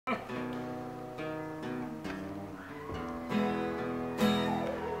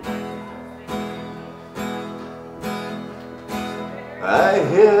I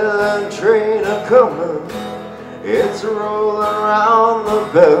hear that train a-comin', it's rolling around the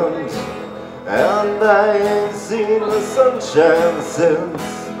bend, and I ain't seen the sunshine since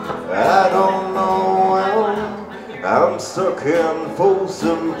I don't know when. I'm stuck in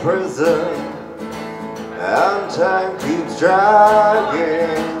Folsom Prison, and time keeps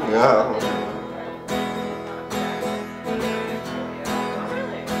dragging on.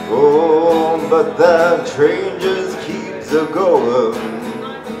 Oh, but that train just keeps a-going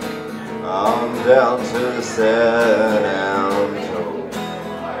on down to San Antonio.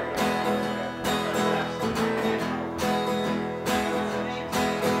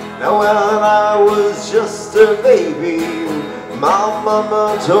 Now when I was just a baby, my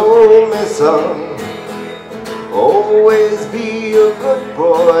mama told me, son, always be a good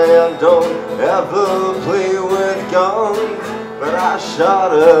boy and don't ever play with guns. But I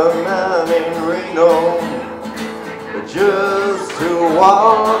shot a man in Reno just to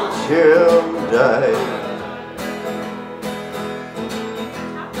watch him die.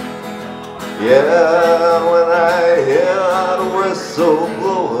 Yeah, when I hear that whistle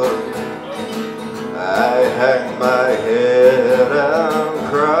blowing, I hang my head and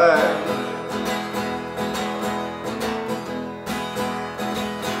cry.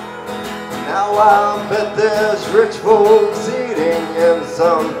 Now I bet there's rich folks eating in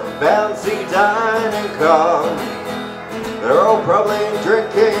some fancy dining car. They're all probably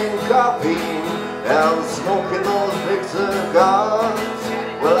drinking coffee and smoking those big cigars.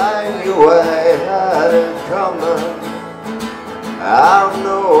 Well, I knew I had it coming. I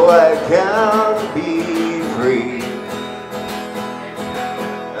know I can be free.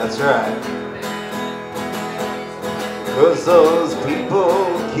 That's right. 'Cause those people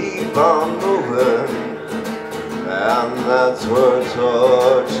keep on moving, and that's what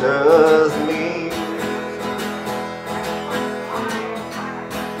tortures me.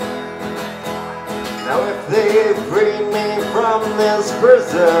 Now if they freed me from this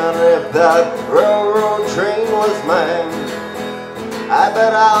prison, if that railroad train was mine, I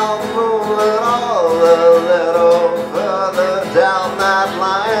bet I'll move it all a little further down that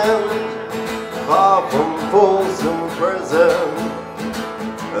line. Far from Folsom Prison,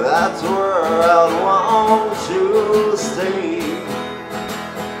 that's where I'd want to stay.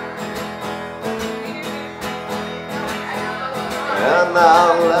 And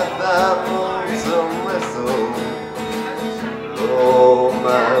I'll let that lonesome whistle blow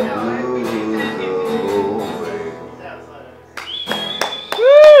my